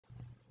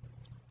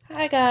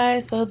Hi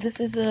guys, so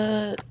this is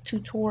a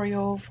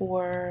tutorial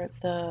for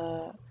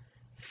the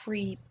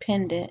free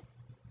pendant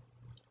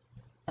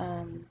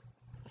um,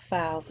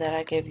 files that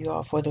I gave you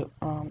all for the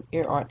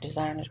EarArt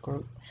Designers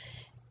group.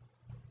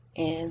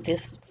 And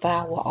this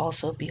file will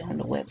also be on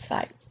the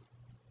website.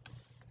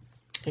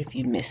 If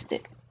you missed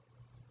it,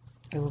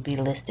 it will be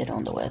listed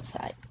on the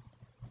website.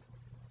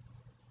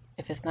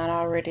 If it's not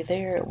already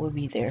there, it will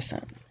be there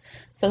soon.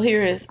 So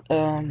here is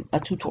a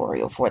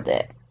tutorial for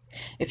that.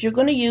 If you're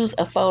going to use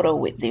a photo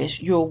with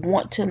this, you'll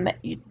want to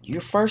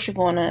you're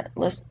going to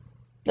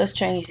let's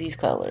change these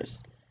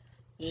colors.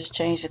 Just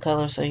change the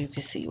color so you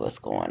can see what's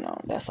going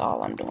on. That's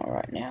all I'm doing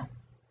right now.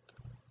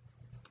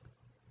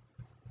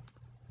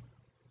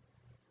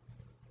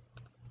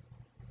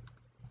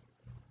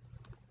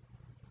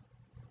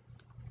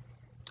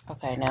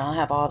 Okay, now I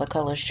have all the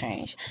colors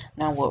changed.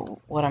 Now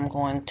what I'm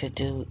going to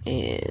do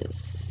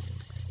is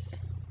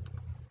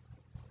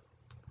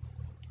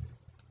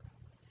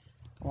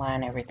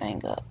line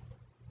everything up.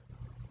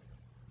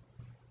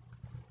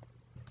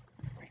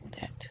 Bring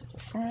that to the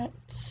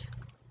front.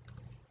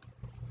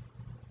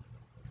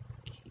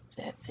 Keep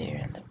that there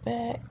in the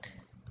back.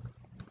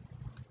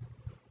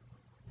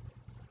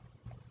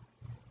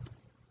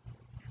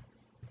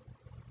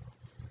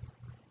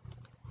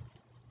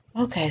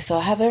 Okay, so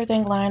I have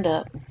everything lined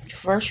up.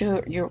 First,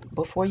 you're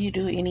before you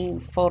do any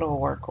photo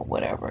work or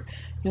whatever,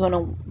 you're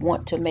gonna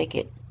want to make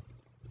it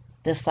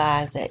the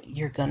size that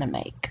you're gonna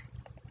make,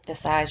 the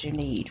size you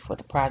need for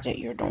the project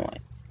you're doing.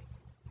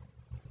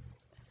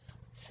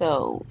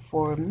 So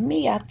for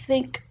me, I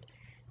think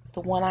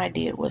the one I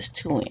did was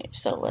 2 inch.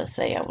 So let's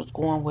say I was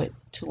going with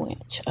 2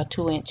 inch, a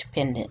 2 inch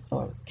pendant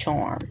or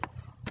charm.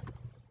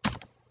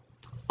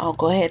 I'll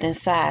go ahead and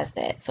size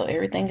that. So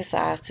everything is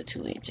sized to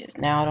 2 inches.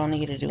 Now I don't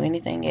need to do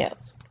anything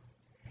else.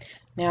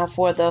 Now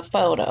for the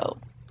photo,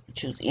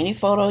 choose any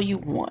photo you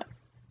want.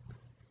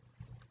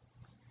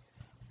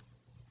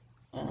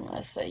 And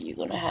let's say you're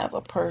going to have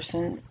a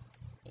person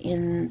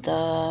in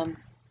the,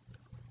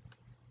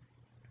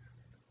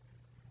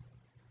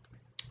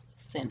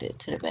 send it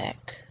to the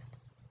back.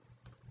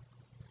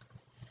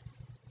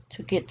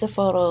 To get the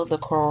photo the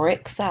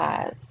correct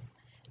size,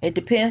 it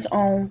depends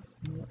on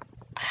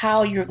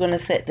how you're going to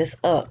set this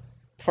up,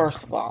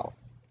 first of all.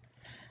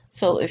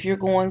 So if you're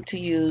going to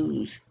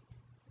use,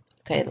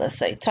 okay, let's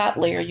say top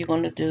layer you're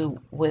going to do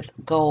with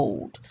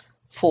gold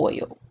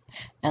foil.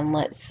 And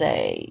let's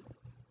say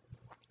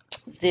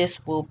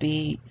this will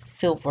be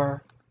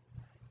silver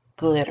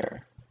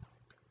glitter.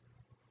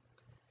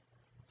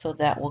 So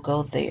that will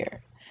go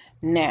there.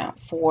 Now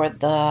for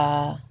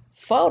the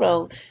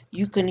photo,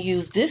 you can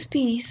use this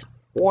piece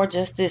or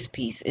just this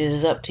piece. It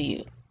is up to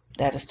you.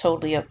 That is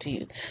totally up to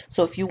you.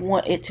 So if you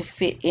want it to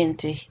fit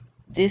into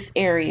this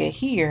area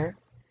here,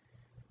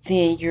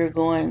 then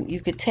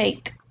you could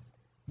take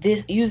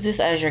this, use this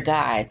as your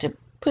guide to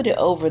put it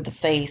over the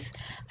face,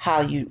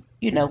 how you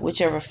know,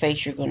 whichever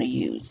face you're going to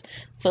use.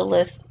 So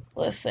let's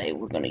say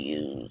we're going to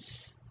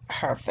use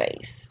her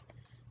face.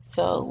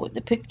 So with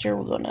the picture,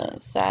 we're going to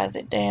size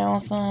it down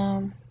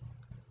some.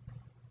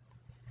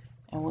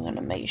 And we're going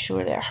to make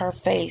sure that her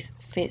face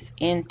fits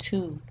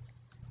into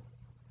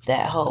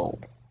that hole.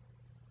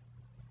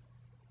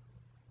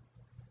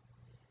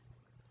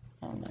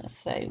 And let's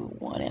say we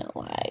want it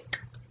like,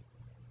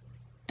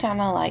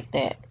 kind of like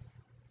that.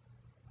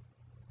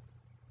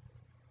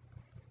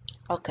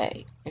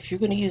 Okay, if you're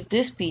going to use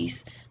this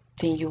piece,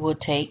 then you will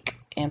take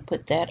and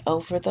put that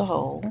over the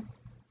hole.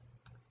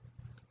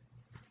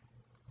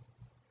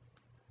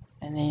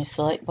 And then you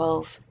select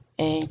both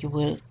and you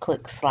will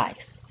click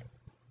slice.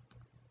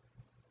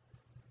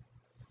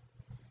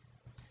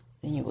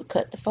 Then you would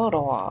cut the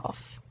photo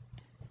off.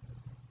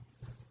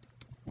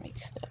 Let me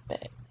step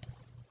back.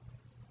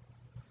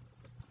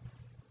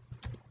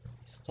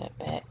 Step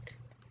back.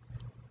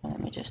 Let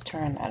me just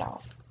turn that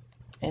off.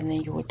 And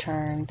then you would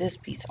turn this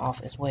piece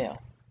off as well.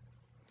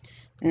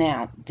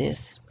 Now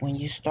this, when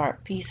you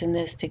start piecing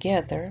this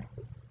together,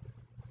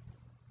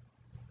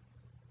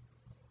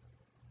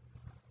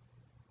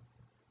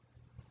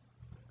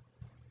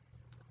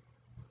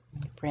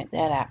 print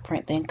that out,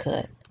 print then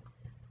cut.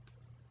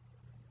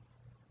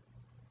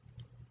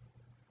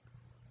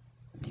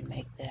 Let me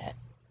make that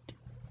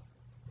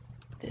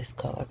this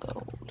color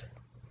gold.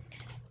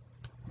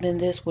 Then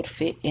this would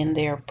fit in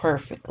there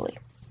perfectly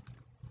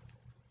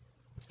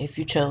if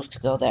you chose to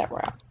go that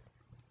route.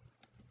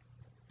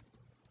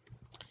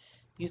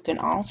 You can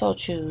also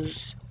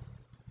choose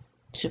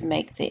to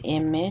make the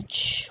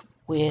image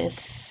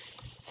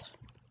with,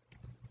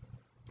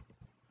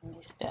 let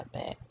me step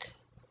back.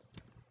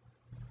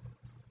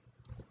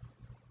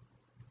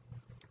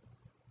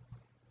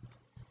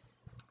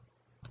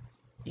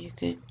 You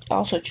could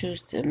also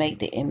choose to make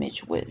the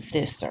image with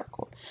this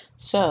circle.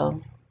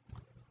 So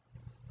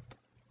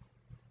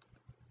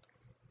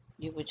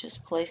you would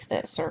just place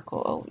that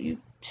circle over. You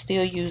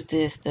still use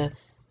this to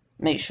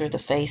make sure the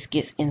face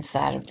gets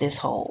inside of this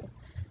hole.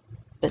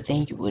 But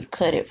then you would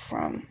cut it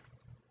from,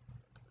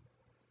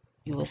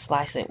 you would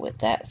slice it with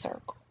that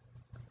circle.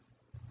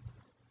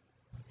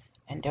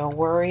 And don't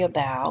worry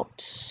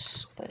about,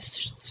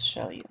 let's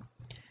show you.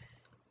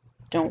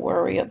 Don't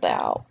worry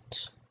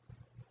about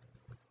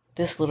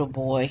this little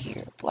boy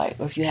here. Like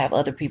if you have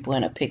other people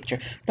in a picture,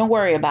 don't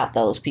worry about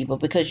those people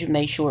because you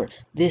made sure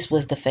this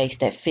was the face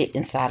that fit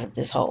inside of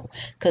this hole,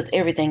 because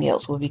everything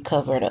else will be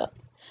covered up.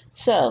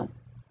 So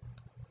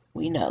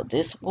we know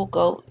this will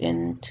go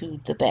into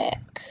the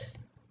back.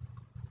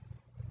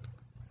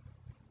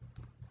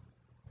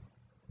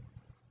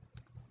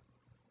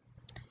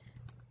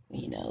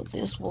 We know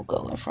this will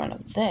go in front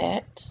of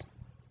that.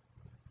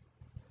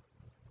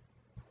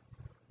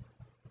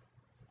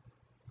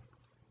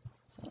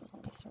 So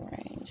let's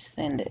arrange,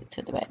 send it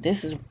to the back.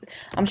 This is,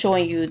 I'm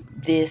showing you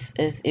this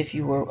as if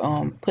you were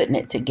putting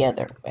it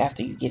together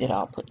after you get it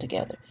all put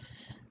together.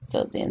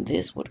 So then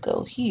this would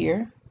go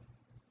here.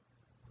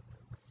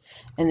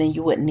 And then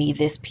you wouldn't need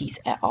this piece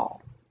at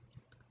all.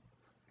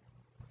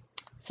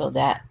 So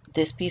that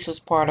this piece was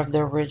part of the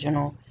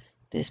original.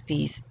 This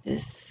piece,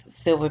 this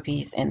silver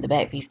piece, and the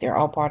back piece, they're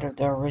all part of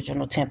the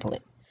original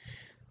template.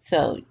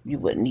 So you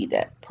wouldn't need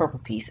that purple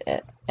piece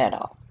at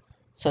all.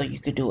 So you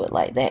could do it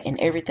like that, and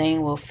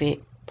everything will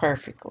fit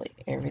perfectly.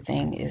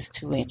 Everything is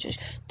 2 inches.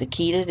 The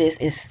key to this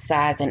is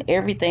sizing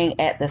everything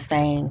at the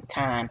same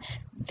time,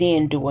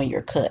 then doing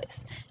your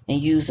cuts and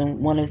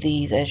using one of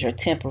these as your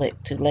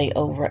template to lay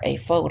over a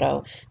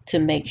photo to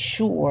make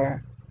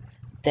sure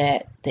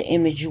that the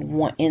image you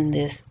want in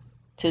this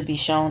to be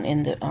shown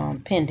in the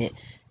pendant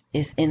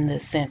is in the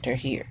center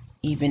here,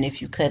 even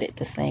if you cut it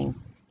the same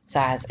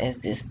size as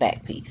this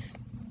back piece.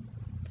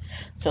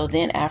 So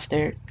then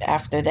after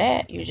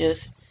that, you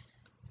just,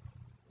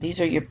 these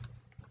are your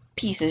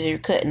pieces you're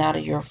cutting out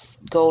of your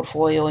gold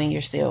foil and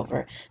your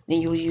silver. Then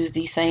you will use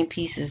these same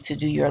pieces to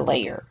do your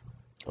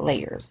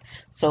layers.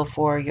 So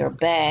for your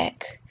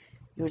back,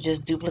 you'll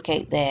just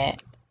duplicate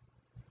that.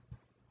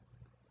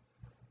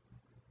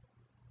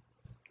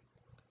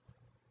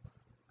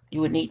 You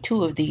would need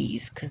 2 of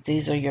these because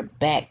these are your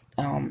back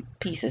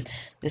pieces.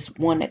 This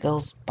one that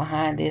goes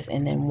behind this,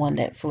 and then one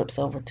that flips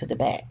over to the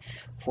back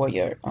for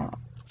your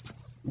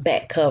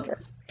back cover.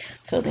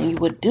 So then you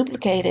would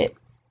duplicate it,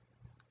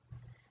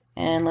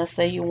 and let's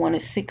say you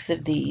wanted 6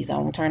 of these. I'm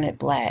gonna turn it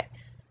black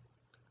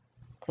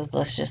because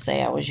let's just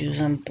say I was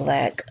using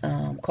black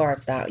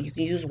cardstock. You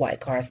can use white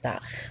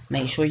cardstock.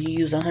 Make sure you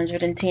use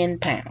 110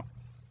 pounds.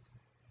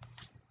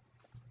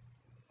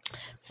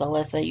 So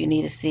let's say you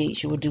need a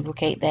 6, you would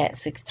duplicate that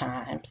 6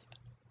 times,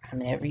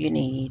 whenever you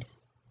need.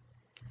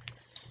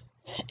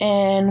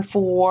 And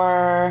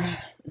for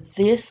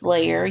this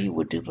layer, you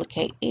would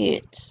duplicate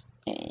it,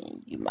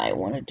 and you might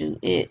want to do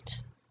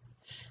it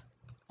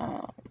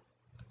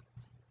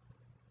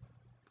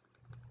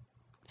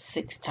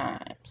 6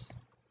 times.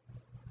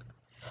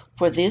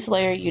 For this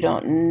layer, you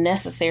don't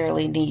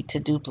necessarily need to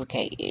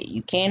duplicate it.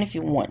 You can if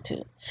you want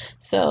to.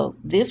 So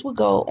this would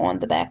go on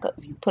the back.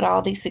 If you put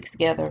all these 6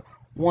 together,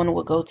 one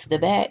will go to the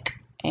back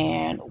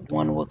and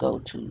one will go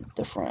to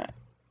the front.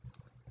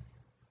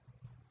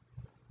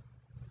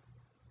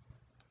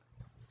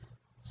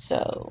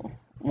 So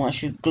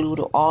once you glue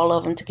all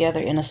of them together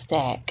in a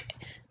stack,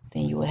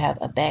 then you will have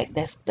a back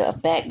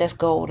that's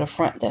gold, a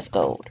front that's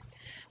gold.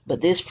 But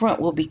this front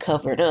will be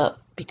covered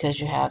up because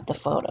you have the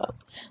photo.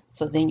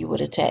 So then you would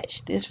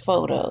attach this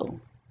photo.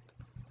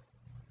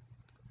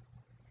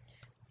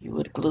 You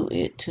would glue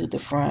it to the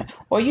front,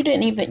 or you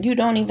don't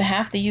even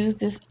have to use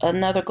this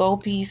another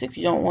gold piece. If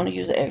you don't want to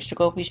use an extra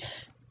gold piece,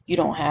 you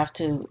don't have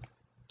to.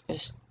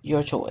 It's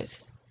your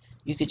choice.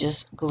 You could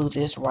just glue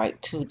this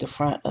right to the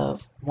front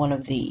of one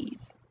of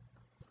these,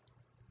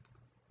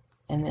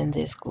 and then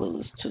this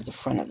glues to the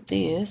front of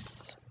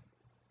this.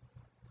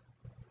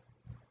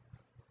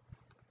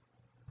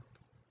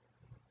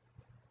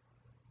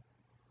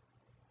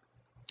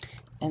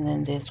 And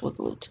then this will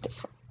glue to the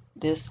front.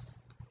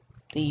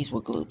 These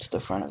will glue to the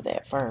front of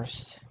that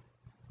first.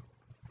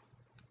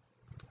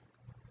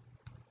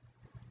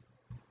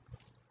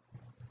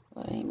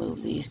 Let me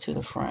move these to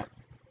the front.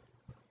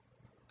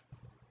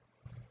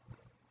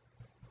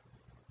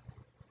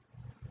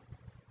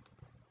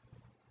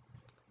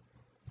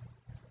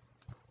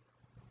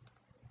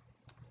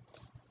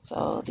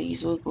 So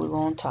these will glue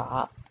on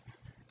top.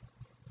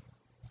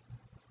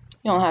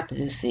 You don't have to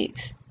do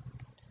 6.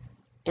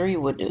 3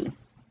 would do,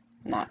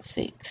 not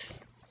 6.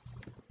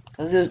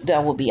 Because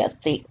that would be a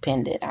thick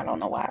pendant. I don't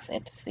know why I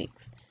said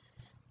 6.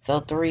 So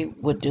 3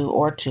 would do,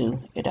 or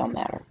 2. It don't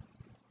matter.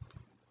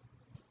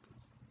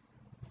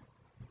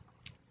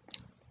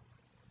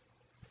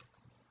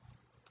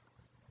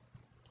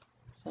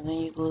 So then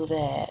you glue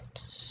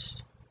that.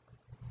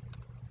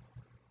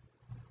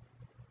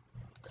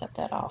 Cut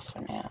that off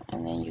for now.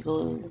 And then you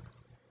glue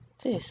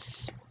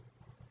this.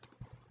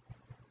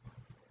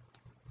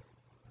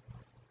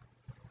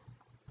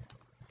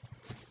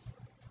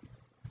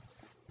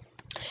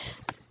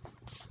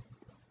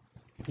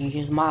 You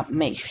use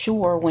make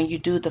sure when you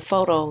do the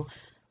photo,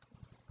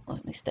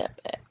 let me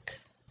step back.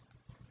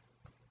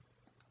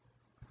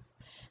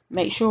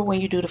 Make sure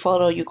when you do the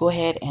photo, you go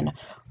ahead and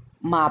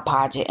Mod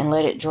Podge it and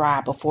let it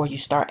dry before you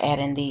start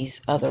adding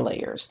these other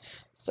layers.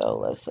 So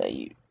let's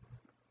say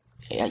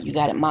you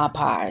got it Mod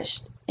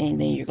Podged,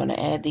 and then you're going to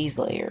add these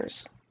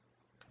layers.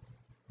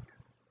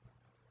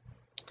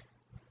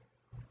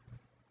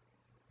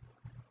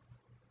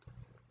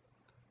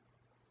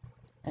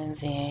 And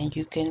then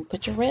you can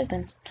put your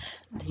resin.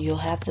 You'll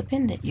have the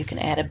pendant. You can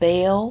add a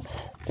bell,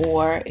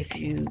 or if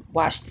you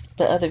watched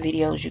the other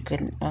videos, you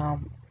can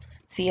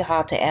see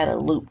how to add a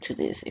loop to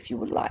this if you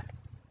would like.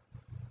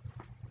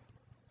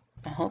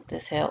 I hope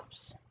this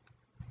helps.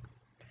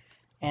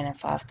 And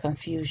if I've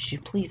confused you,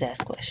 please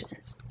ask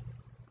questions.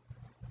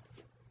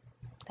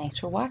 Thanks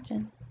for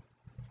watching.